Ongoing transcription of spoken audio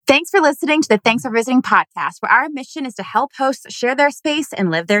Thanks for listening to the Thanks for Visiting podcast, where our mission is to help hosts share their space and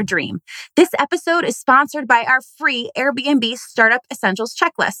live their dream. This episode is sponsored by our free Airbnb Startup Essentials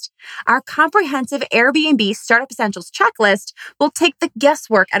Checklist. Our comprehensive Airbnb Startup Essentials Checklist will take the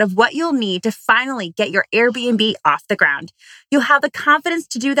guesswork out of what you'll need to finally get your Airbnb off the ground. You'll have the confidence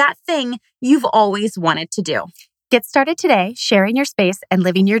to do that thing you've always wanted to do. Get started today sharing your space and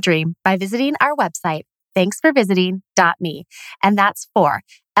living your dream by visiting our website, thanksforvisiting.me, and that's for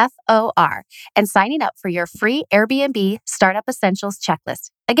FOR, and signing up for your free Airbnb Startup Essentials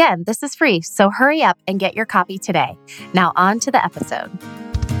Checklist. Again, this is free, so hurry up and get your copy today. Now on to the episode.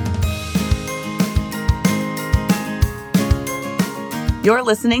 You're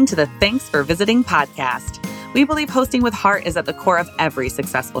listening to the Thanks for Visiting podcast. We believe hosting with heart is at the core of every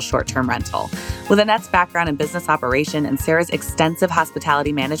successful short-term rental. With Annette's background in business operation and Sarah's extensive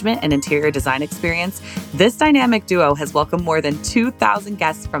hospitality management and interior design experience, this dynamic duo has welcomed more than 2,000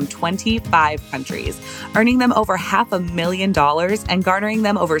 guests from 25 countries, earning them over $500,000 and garnering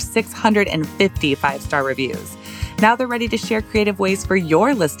them over 650 five-star reviews. Now they're ready to share creative ways for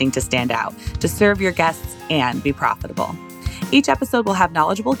your listing to stand out, to serve your guests and be profitable. Each episode will have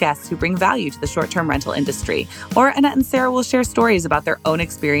knowledgeable guests who bring value to the short-term rental industry, or Annette and Sarah will share stories about their own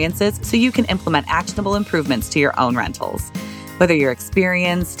experiences so you can implement actionable improvements to your own rentals. Whether you're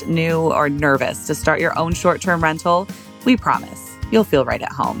experienced, new, or nervous to start your own short-term rental, we promise you'll feel right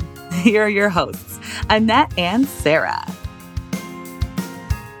at home. Here are your hosts, Annette and Sarah.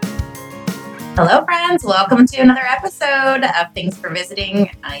 Hello, friends. Welcome to another episode of Thanks for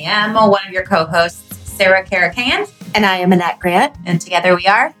Visiting. I am one of your co-hosts, Sarah Caracan. And I am Annette Grant. And together we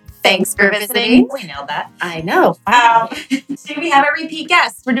are Thanks for Visiting. We nailed that. I know. Today we have a repeat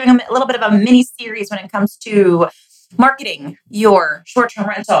guest. We're doing a little bit of a mini series when it comes to marketing your short-term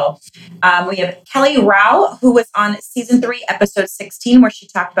rental. We have Kelly Rao, who was on season 3, episode 16, where she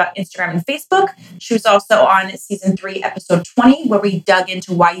talked about Instagram and Facebook. She was also on season 3, episode 20, where we dug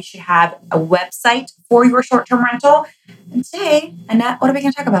into why you should have a website for your short-term rental. And today, Annette, what are we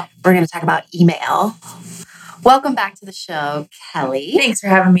going to talk about? We're going to talk about email. Welcome back to the show, Kelly. Thanks for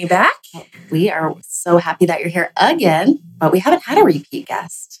having me back. We are so happy that you're here again, but we haven't had a repeat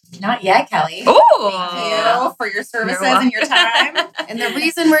guest. Not yet, Kelly. Oh, thank you for your services and your time. And the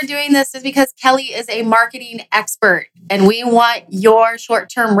reason we're doing this is because Kelly is a marketing expert, and we want your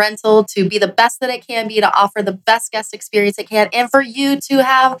short-term rental to be the best that it can be, to offer the best guest experience it can, and for you to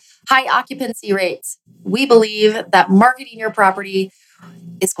have high occupancy rates. We believe that marketing your property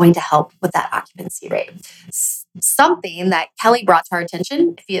is going to help with that occupancy rate. Something that Kelly brought to our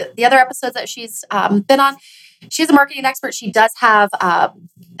attention, the other episodes that she's been on, she's a marketing expert. She does have a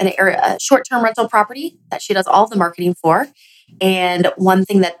short-term rental property that she does all of the marketing for. And one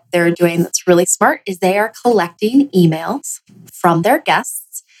thing that they're doing that's really smart is they are collecting emails from their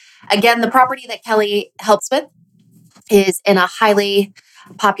guests. Again, the property that Kelly helps with is in a highly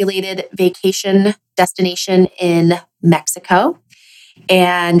populated vacation destination in Mexico.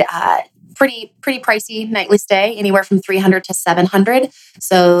 And pretty pricey nightly stay, anywhere from $300 to $700.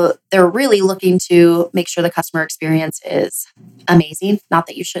 So they're really looking to make sure the customer experience is amazing. Not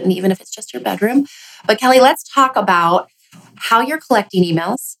that you shouldn't, even if it's just your bedroom. But Kelly, let's talk about how you're collecting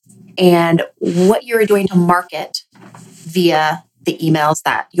emails and what you're doing to market via the emails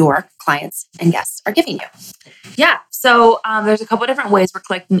that your clients and guests are giving you. Yeah. So there's a couple of different ways we're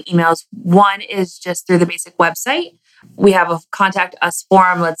collecting emails. One is just through the basic website. We have a contact us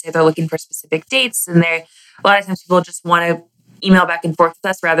form. Let's say they're looking for specific dates, and a lot of times people just want to email back and forth with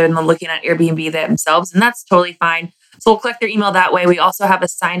us rather than looking at Airbnb themselves, and that's totally fine. So we'll collect their email that way. We also have a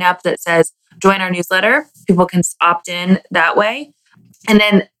sign up that says join our newsletter. People can opt in that way. And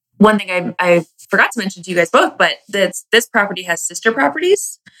then one thing I forgot to mention to you guys both, but this property has sister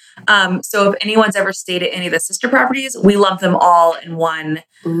properties. So if anyone's ever stayed at any of the sister properties, we lump them all in one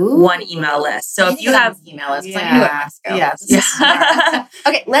email list. So if you have email list, like you do at Mexico. Yes.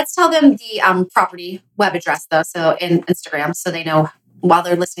 Okay, let's tell them the property web address though. So in Instagram, so they know while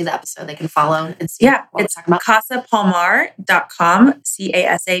they're listening to the episode, they can follow and see what we're talking about. CasaPalmar.com,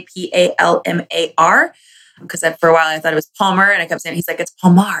 CasaPalmar. Because for a while I thought it was Palmer, and I kept saying, he's like, it's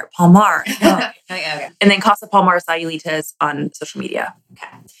Palmar. Okay. And then Casa Palmar Sayulitas on social media.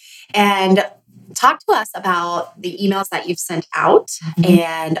 Okay. And talk to us about the emails that you've sent out. Mm-hmm.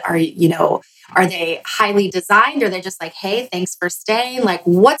 And are they highly designed? Or are they just like, hey, thanks for staying? Like,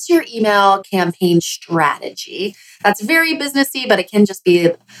 what's your email campaign strategy? That's very businessy, but it can just be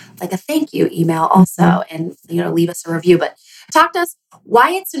like a thank you email also, and leave us a review. But talk to us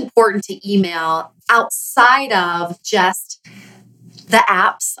why it's important to email outside of just the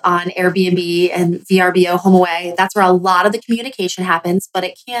apps on Airbnb and VRBO HomeAway. That's where a lot of the communication happens, but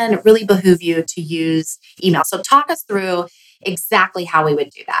it can really behoove you to use email. So talk us through exactly how we would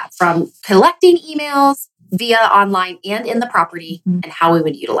do that, from collecting emails via online and in the property, and how we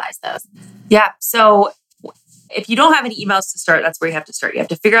would utilize those. Yeah. So if you don't have any emails to start, that's where you have to start. You have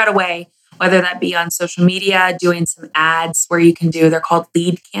to figure out a way, whether that be on social media, doing some ads where you can they're called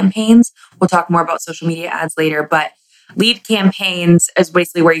lead campaigns. We'll talk more about social media ads later, but lead campaigns is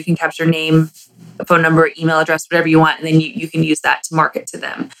basically where you can capture name, phone number, email address, whatever you want, and then you can use that to market to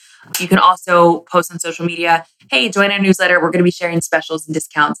them. You can also post on social media, hey, join our newsletter. We're going to be sharing specials and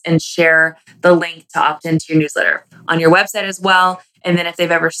discounts, and share the link to opt into your newsletter on your website as well. And then if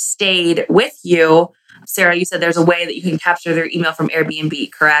they've ever stayed with you, Sarah, you said there's a way that you can capture their email from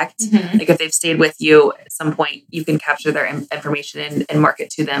Airbnb, correct? Mm-hmm. Like if they've stayed with you at some point, you can capture their information and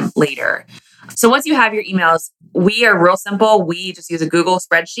market to them later. So once you have your emails, we are real simple. We just use a Google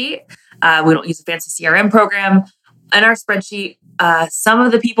spreadsheet. We don't use a fancy CRM program. In our spreadsheet, some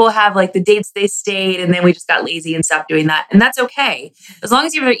of the people have like the dates they stayed, and then we just got lazy and stopped doing that. And that's okay. As long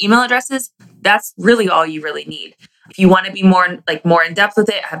as you have their email addresses, that's really all you really need. If you want to be more in depth with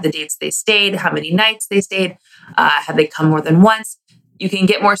it, have the dates they stayed, how many nights they stayed, have they come more than once. You can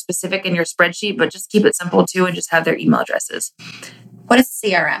get more specific in your spreadsheet, but just keep it simple too, and just have their email addresses. What is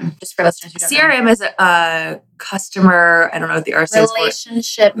CRM? Just for listeners who don't know. CRM is a customer, I don't know what the R stands for.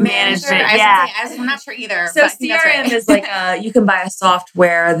 Relationship management. I'm not sure either. So CRM is like you can buy a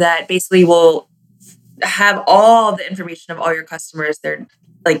software that basically will have all the information of all your customers, their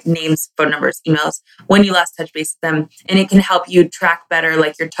like names, phone numbers, emails, when you last touch base with them. And it can help you track better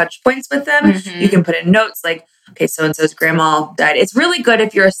like your touch points with them. Mm-hmm. You can put in notes like, okay, so-and-so's grandma died. It's really good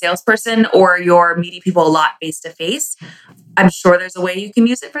if you're a salesperson or you're meeting people a lot face-to-face. I'm sure there's a way you can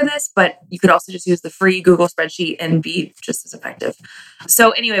use it for this, but you could also just use the free Google spreadsheet and be just as effective.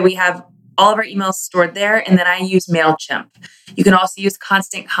 So anyway, we have all of our emails stored there. And then I use MailChimp. You can also use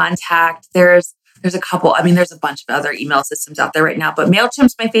Constant Contact. There's a couple. I mean, there's a bunch of other email systems out there right now, but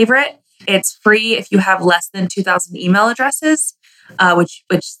MailChimp's my favorite. It's free if you have less than 2,000 email addresses, which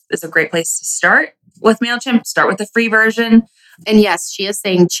is a great place to start with MailChimp. Start with the free version. And yes, she is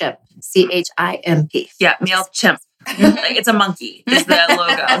saying chimp, CHIMP. Yeah, MailChimp. Like it's a monkey is the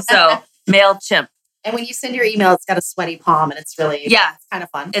logo. So MailChimp. And when you send your email, it's got a sweaty palm, and it's really it's kind of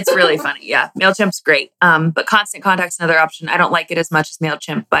fun. It's really funny. Yeah, MailChimp's great. But Constant Contact's another option. I don't like it as much as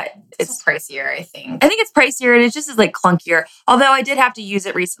MailChimp, but it's pricier, I think. I think it's pricier, and it just is like clunkier. Although I did have to use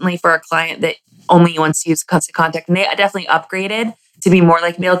it recently for a client that only wants to use Constant Contact, and they definitely upgraded to be more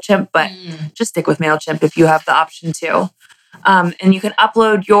like MailChimp, but just stick with MailChimp if you have the option to. And you can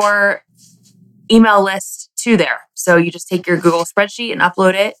upload your email list to there. So you just take your Google spreadsheet and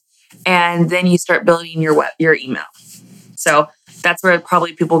upload it, and then you start building your email. So that's where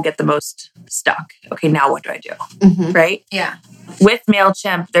probably people get the most stuck. Okay, now what do I do? Mm-hmm. Right? Yeah. With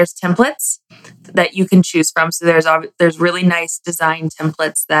MailChimp, there's templates that you can choose from. So there's really nice design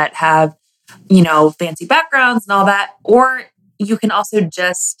templates that have, fancy backgrounds and all that. Or you can also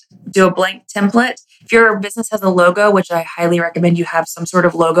just do a blank template. If your business has a logo, which I highly recommend you have some sort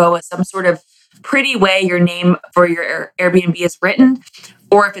of logo with some sort of pretty way your name for your Airbnb is written,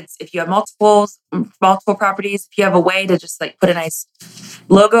 or if you have multiple properties, if you have a way to just like put a nice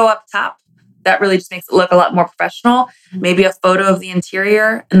logo up top, that really just makes it look a lot more professional. Maybe a photo of the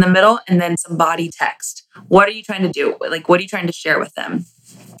interior in the middle, and then some body text. What are you trying to do? Like, what are you trying to share with them?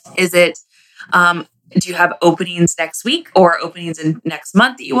 Is it, do you have openings next week or openings in next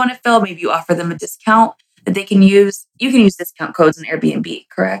month that you want to fill? Maybe you offer them a discount that they can use. You can use discount codes in Airbnb,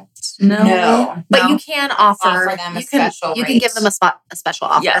 correct? No. But you can offer them a you can, special You can rate. give them a special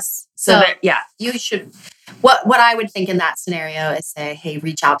offer. Yes. So that, yeah. You should. What I would think in that scenario is say, hey,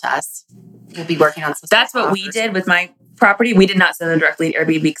 reach out to us. We'll be working on some. That's what we did with my property. We did not send them directly to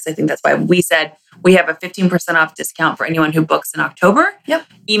Airbnb because I think that's why we said we have a 15% off discount for anyone who books in October. Yep.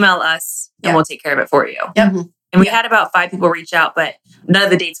 Email us and we'll take care of it for you. Yep. And we had about 5 people reach out, but none of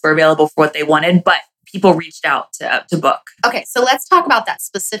the dates were available for what they wanted. But people reached out to book. Okay, so let's talk about that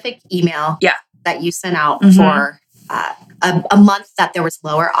specific email. Yeah. That you sent out Mm-hmm. for a month that there was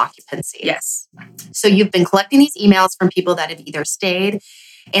lower occupancy. Yes. So you've been collecting these emails from people that have either stayed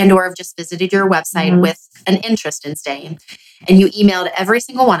and or have just visited your website Mm-hmm. with an interest in staying. And you emailed every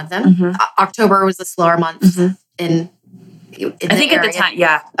single one of them. Mm-hmm. October was a slower month in I think at the time,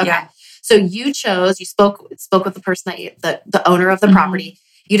 yeah. Okay. Yeah. So you spoke with the person the owner of the Mm-hmm. property.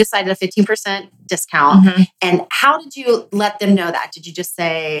 You decided a 15% discount. Mm-hmm. And how did you let them know that? Did you just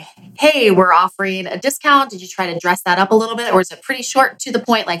say, hey, we're offering a discount? Did you try to dress that up a little bit? Or is it pretty short to the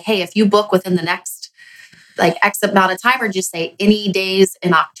point? Like, hey, if you book within the next like X amount of time, or just say any days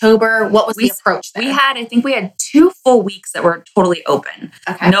in October? What was the approach there? I think we had 2 full weeks that were totally open.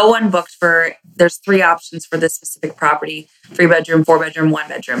 Okay. No one booked there's 3 options for this specific property: 3-bedroom, 4-bedroom,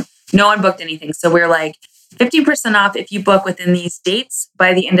 1-bedroom. No one booked anything. So we're like 50% off if you book within these dates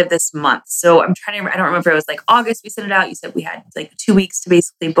by the end of this month. So I don't remember if it was like August we sent it out. You said we had like 2 weeks to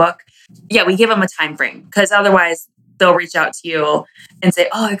basically book. Yeah, we give them a time frame because otherwise they'll reach out to you and say,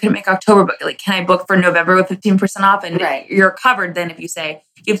 oh, I couldn't make October, but like, can I book for November with 15% off? And you're covered then if you say,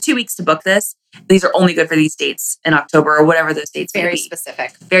 you have 2 weeks to book this. These are only good for these dates in October or whatever those dates may be.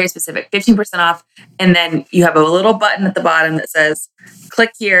 Very specific. 15% off. And then you have a little button at the bottom that says,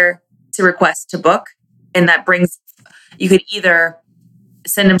 click here to request to book. And that you could either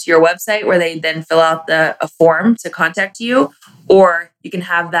send them to your website where they then fill out a form to contact you, or you can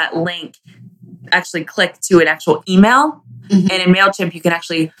have that link actually click to an actual email. Mm-hmm. And in MailChimp, you can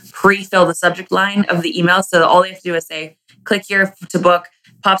actually pre-fill the subject line of the email. So all they have to do is say, click here to book,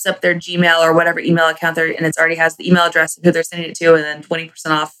 pops up their Gmail or whatever email account and it already has the email address of who they're sending it to, and then 20%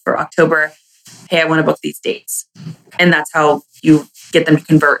 off for October. Hey, I want to book these dates. And that's how you get them to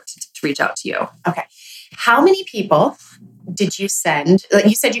convert to reach out to you. Okay. How many people did you send? Like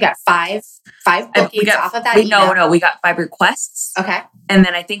you said, you got five bookings off of that email? No, we got 5 requests. Okay. And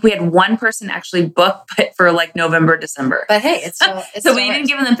then I think we had 1 person actually book, but for like November, December. But hey, it's so we didn't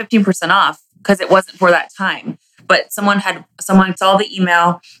give them 15% off because it wasn't for that time. But someone saw the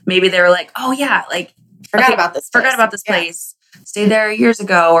email. Maybe they were like, oh yeah, like forgot about this place. Stayed there years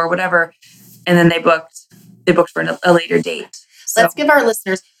ago or whatever. And then they booked for a later date. So let's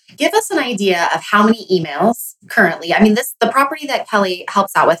give us an idea of how many emails currently. I mean, the property that Kelly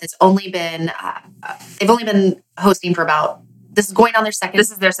helps out with has only been, they've only been hosting for this is going on their second.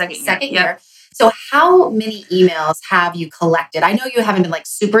 This is their second year. So how many emails have you collected? I know you haven't been like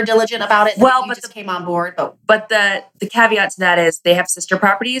super diligent about it. Well, but just came on board. But the caveat to that is they have sister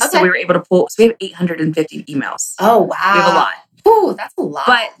properties. Okay. So we were able to pull. So we have 850 emails. Oh, wow. We have a lot. Ooh, that's a lot.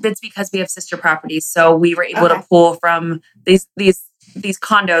 But that's because we have sister properties. So we were able to pull from these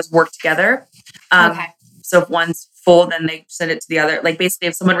condos work together. Okay. So if one's full, then they send it to the other. Like basically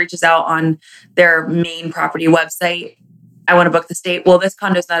if someone reaches out on their main property website, I want to book this date. Well, this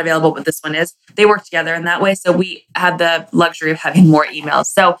condo is not available, but this one is. They work together in that way. So we have the luxury of having more emails.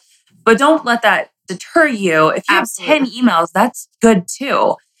 So, but don't let that deter you. If you have 10 emails, that's good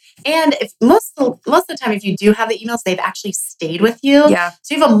too. And if most of the time, if you do have the emails, they've actually stayed with you. Yeah.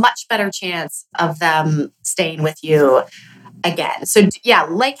 So you have a much better chance of them staying with you again. So yeah,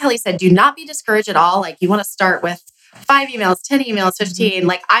 like Kelly said, do not be discouraged at all. Like you want to start with 5 emails, 10 emails, 15. Mm-hmm.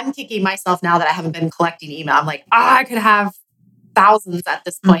 Like I'm kicking myself now that I haven't been collecting email. I'm like, I could have thousands at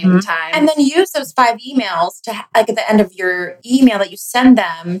this point in time. And then use those 5 emails to, like at the end of your email that you send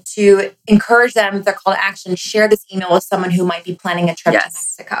them, to encourage them, their call to action, share this email with someone who might be planning a trip to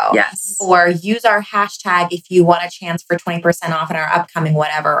Mexico. Yes. Or use our hashtag if you want a chance for 20% off in our upcoming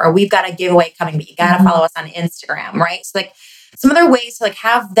whatever. Or we've got a giveaway coming, but you got to follow us on Instagram, right? So like some other ways to like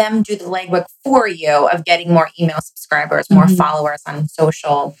have them do the legwork for you of getting more email subscribers, more followers on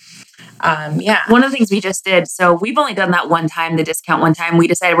social. One of the things we just did, so we've only done that one time, the discount one time. We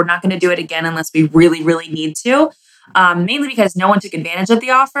decided we're not going to do it again unless we really, really need to. Mainly because no one took advantage of the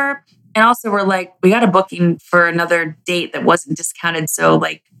offer. And also we're like, we got a booking for another date that wasn't discounted. So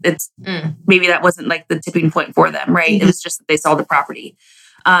like it's maybe that wasn't like the tipping point for them, right? Mm-hmm. It was just that they sold the property.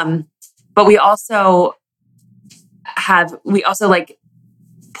 But we also like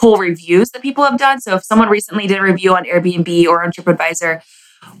pull reviews that people have done. So if someone recently did a review on Airbnb or on TripAdvisor,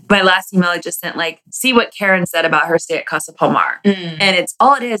 my last email I just sent like, see what Karen said about her stay at Casa Palmar. And it's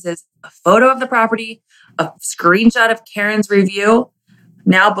all it is a photo of the property, a screenshot of Karen's review,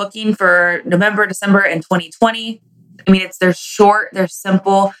 now booking for November, December, and 2020. I mean, they're short, they're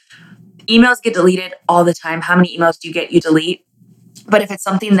simple. Emails get deleted all the time. How many emails do you get you delete? But if it's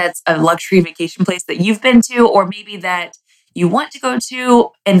something that's a luxury vacation place that you've been to, or maybe that you want to go to,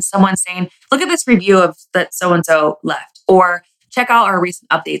 and someone's saying, look at this review of that so-and-so left, or check out our recent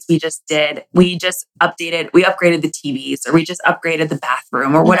updates we just did. We upgraded the TVs, or we just upgraded the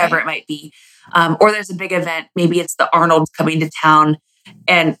bathroom, or whatever it might be. Or there's a big event. Maybe it's the Arnold coming to town,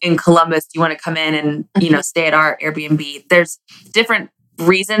 and in Columbus, you want to come in and, stay at our Airbnb. There's different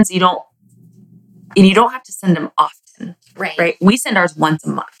reasons you don't have to send them often. Right. We send ours once a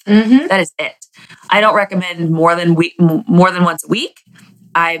month. Mm-hmm. That is it. I don't recommend more than once a week.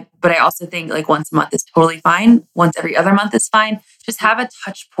 But I also think like once a month is totally fine. Once every other month is fine. Just have a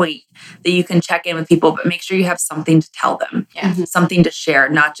touch point that you can check in with people, but make sure you have something to tell them, something to share,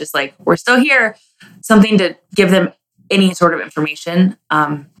 not just like, we're still here, something to give them any sort of information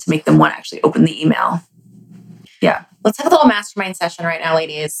to make them want to actually open the email. Yeah. Let's have a little mastermind session right now,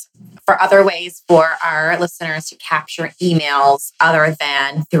 ladies, for other ways for our listeners to capture emails other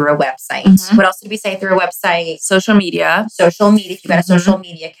than through a website. Mhm. What else did we say through a website? Social media. Social media, if you've got a Mhm. social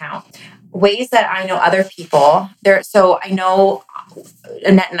media account. Ways that I know other people there. So I know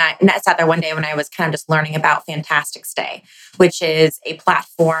Annette sat there one day when I was kind of just learning about Fantastic Stay, which is a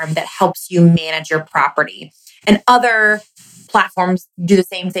platform that helps you manage your property. And other platforms do the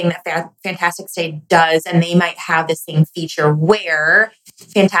same thing that Fantastic Stay does, and they might have the same feature where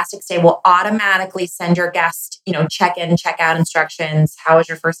Fantastic Stay will automatically send your guest, check-in, check-out instructions. How was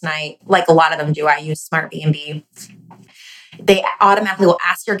your first night? Like a lot of them do. I use Smart B&B. They automatically will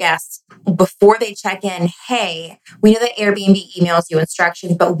ask your guests before they check in, hey, we know that Airbnb emails you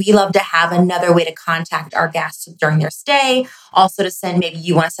instructions, but we love to have another way to contact our guests during their stay. Also to maybe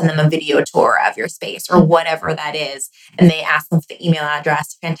you want to send them a video tour of your space or whatever that is. And they ask them for the email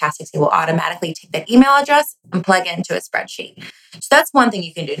address. Fantastic Stay will automatically take that email address and plug it into a spreadsheet. So that's one thing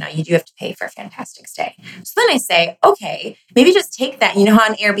you can do. Now you do have to pay for Fantastic Stay. So then I say, okay, maybe just take that. You know how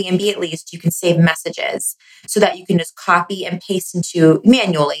on Airbnb, at least you can save messages so that you can just copy and paste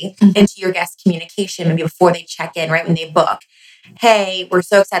manually into your guest communication, maybe before they check in, right when they book. Hey, we're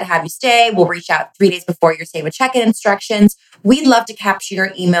so excited to have you stay. We'll reach out 3 days before your stay with check-in instructions. We'd love to capture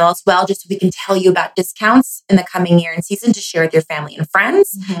your email as well, just so we can tell you about discounts in the coming year and season to share with your family and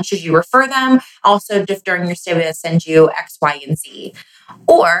friends. Should you refer them? Also, just during your stay, we'll send you X, Y, and Z.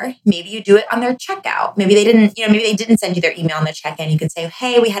 Or maybe you do it on their checkout. Maybe they didn't send you their email on the check-in. You can say,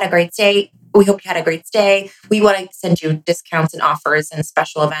 hey, we had a great stay. We hope you had a great stay. We want to send you discounts and offers and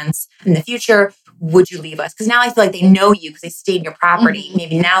special events in the future. Would you leave us? Because now I feel like they know you because they stayed in your property.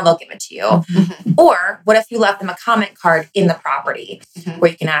 Maybe now they'll give it to you. Or what if you left them a comment card in the property where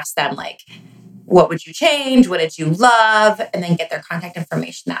you can ask them like, what would you change? What did you love? And then get their contact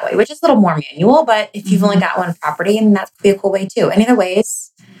information that way, which is a little more manual. But if you've only got one property, and that could be a cool way too. Any other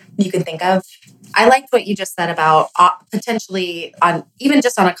ways you can think of? I liked what you just said about potentially even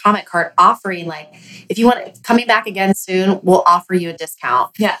just on a comment card offering, like if you want coming back again soon, we'll offer you a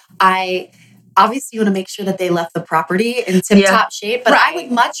discount. Yeah. Obviously want to make sure that they left the property in tip-top shape, but I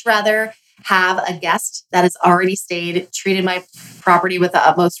would much rather have a guest that has already stayed, treated my property with the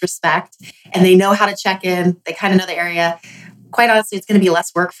utmost respect, and they know how to check in. They kind of know the area. Quite honestly, it's going to be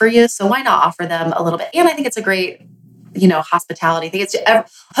less work for you. So why not offer them a little bit? And I think it's a great, hospitality thing.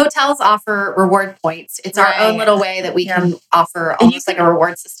 Hotels offer reward points. It's our own little way that we can offer almost like a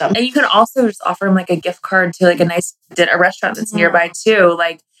reward system. And you can also just offer them like a gift card to like a nice restaurant that's nearby too.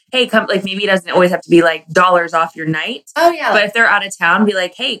 Like, hey, come, like maybe it doesn't always have to be like dollars off your night. Oh yeah. But if they're out of town, be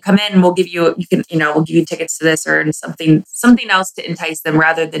like, hey, come in, we'll give you tickets to this or something else to entice them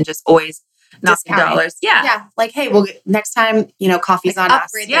rather than just always knocking dollars. Yeah. Yeah. Like, hey, next time, coffee's on us.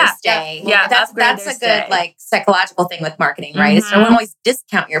 Upgrade their stay. Yeah. That's a good like psychological thing with marketing, right? Is no one always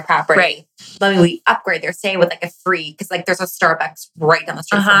discount your property. Right. Let me upgrade their stay with like a free, because like there's a Starbucks right down the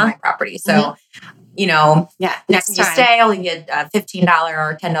street from my property. So, next time you stay, I'll leave you a $15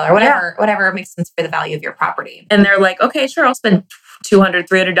 or $10, whatever makes sense for the value of your property. And they're like, okay, sure, I'll spend $200,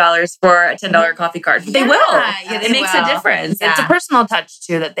 $300 for a $10 coffee card. They will. Yeah, it makes a difference. Yeah. It's a personal touch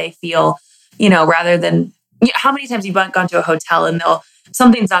too that they feel, rather than how many times you've gone to a hotel and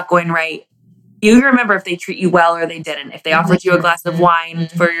something's not going right. You remember if they treat you well or they didn't. If they offered you a glass of wine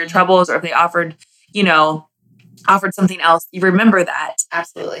for your troubles, or if they offered something else, you remember that.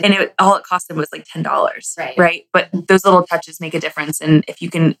 Absolutely. And all it cost them was like $10. Right. But those little touches make a difference. And if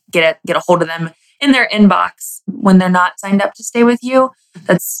you can get a hold of them in their inbox when they're not signed up to stay with you,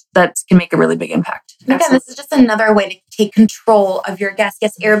 that can make a really big impact. Again, this is just another way to take control of your guests.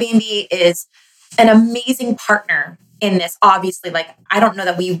 Yes, Airbnb is an amazing partner in this. Obviously, like I don't know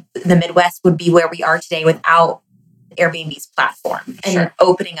that we, the Midwest, would be where we are today without Airbnb's platform and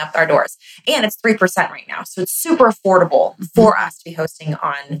opening up our doors. And it's 3% right now. So it's super affordable for us to be hosting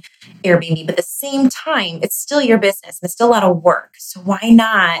on Airbnb. But at the same time, it's still your business and it's still a lot of work. So why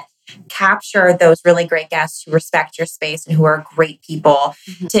not capture those really great guests who respect your space and who are great people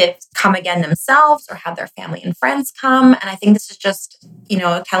to come again themselves or have their family and friends come. And I think this is just,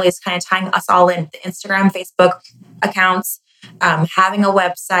 Kelly is kind of tying us all in, the Instagram, Facebook accounts, having a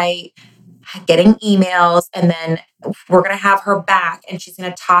website, getting emails, and then we're going to have her back and she's going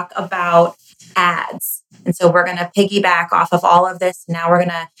to talk about ads. And so we're going to piggyback off of all of this. Now we're going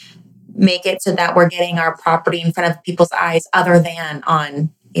to make it so that we're getting our property in front of people's eyes other than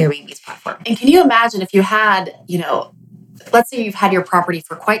on Airbnb's platform. And can you imagine if you had, let's say you've had your property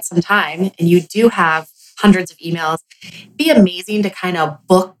for quite some time and you do have hundreds of emails, it'd be amazing to kind of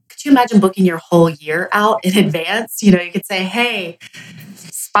book. Could you imagine booking your whole year out in advance? You could say, hey,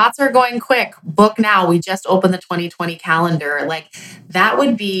 spots are going quick. Book now. We just opened the 2020 calendar. Like that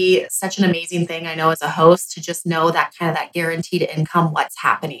would be such an amazing thing. I know as a host to just know that kind of that guaranteed income, what's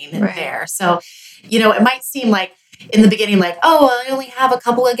happening there. So, it might seem like in the beginning, like, oh, well, I only have a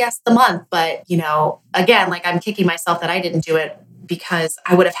couple of guests a month. But, again, like I'm kicking myself that I didn't do it because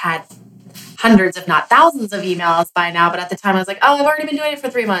I would have had hundreds, if not thousands of emails by now. But at the time I was like, oh, I've already been doing it for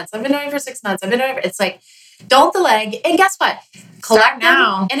 3 months. I've been doing it for 6 months. It's like, don't delay. And guess what? Collect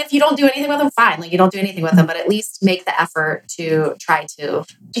now. And if you don't do anything with them, fine. Like you don't do anything with them, but at least make the effort to try to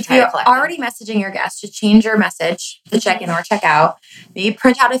if you're already messaging your guests, to change your message to check in or check out. Maybe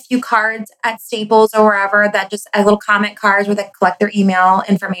print out a few cards at Staples or wherever that just little comment cards where they collect their email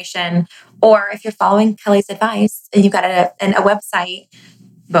information. Or if you're following Kelly's advice and you've got a website,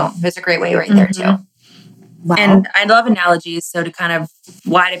 boom, there's a great way right there too. Wow. And I love analogies. So to kind of,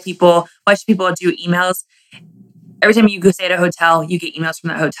 why should people do emails? Every time you go stay at a hotel, you get emails from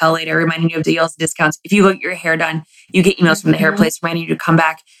that hotel later reminding you of deals, discounts. If you go get your hair done, you get emails from the hair place reminding you to come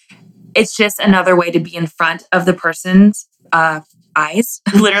back. It's just another way to be in front of the person's eyes,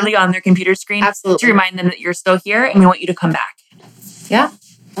 literally on their computer screen. Absolutely. To remind them that you're still here and we want you to come back. Yeah.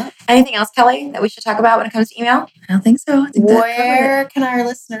 Anything else, Kelly, that we should talk about when it comes to email? I don't think so. Where can our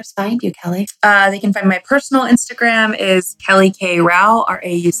listeners find you, Kelly? They can find my personal Instagram is Kelly K. Rauch,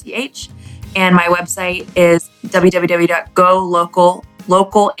 RAUCH. And my website is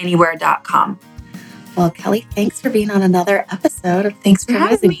www.golocalanywhere.com. Well, Kelly, thanks for being on another episode of Thanks for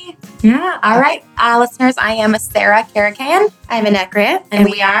having me. Yeah. All right. Listeners, I am Sarah Caracan. I'm Annette Grant. And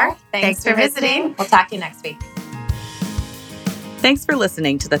we are Thanks for Visiting. We'll talk to you next week. Thanks for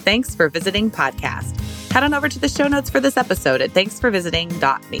listening to the Thanks for Visiting podcast. Head on over to the show notes for this episode at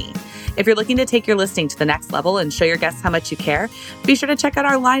thanksforvisiting.me. If you're looking to take your listing to the next level and show your guests how much you care, be sure to check out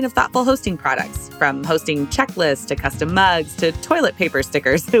our line of thoughtful hosting products. From hosting checklists to custom mugs to toilet paper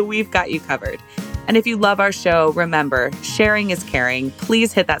stickers, we've got you covered. And if you love our show, remember, sharing is caring.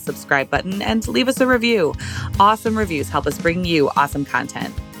 Please hit that subscribe button and leave us a review. Awesome reviews help us bring you awesome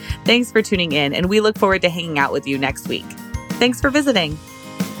content. Thanks for tuning in, and we look forward to hanging out with you next week. Thanks for visiting.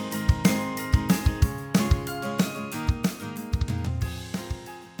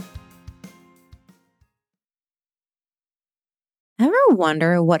 Ever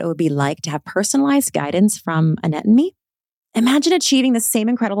wonder what it would be like to have personalized guidance from Annette and me? Imagine achieving the same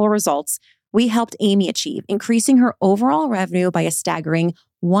incredible results we helped Amy achieve, increasing her overall revenue by a staggering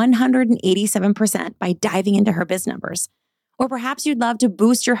 187% by diving into her biz numbers. Or perhaps you'd love to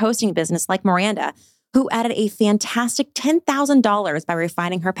boost your hosting business like Miranda, who added a fantastic $10,000 by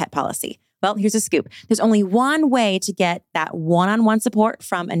refining her pet policy. Well, here's a scoop. There's only one way to get that one-on-one support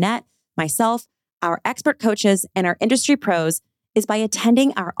from Annette, myself, our expert coaches, and our industry pros is by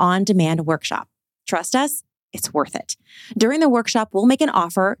attending our on-demand workshop. Trust us, it's worth it. During the workshop, we'll make an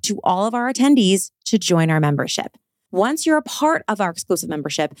offer to all of our attendees to join our membership. Once you're a part of our exclusive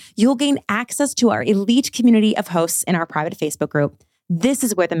membership, you'll gain access to our elite community of hosts in our private Facebook group. This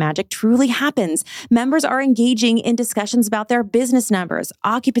is where the magic truly happens. Members are engaging in discussions about their business numbers,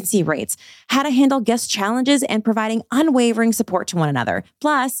 occupancy rates, how to handle guest challenges, and providing unwavering support to one another.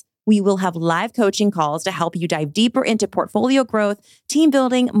 Plus, we will have live coaching calls to help you dive deeper into portfolio growth, team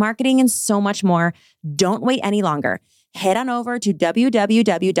building, marketing, and so much more. Don't wait any longer. Head on over to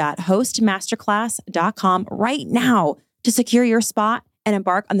www.hostmasterclass.com right now to secure your spot and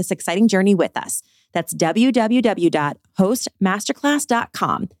embark on this exciting journey with us. That's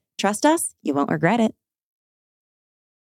www.hostmasterclass.com. Trust us, you won't regret it.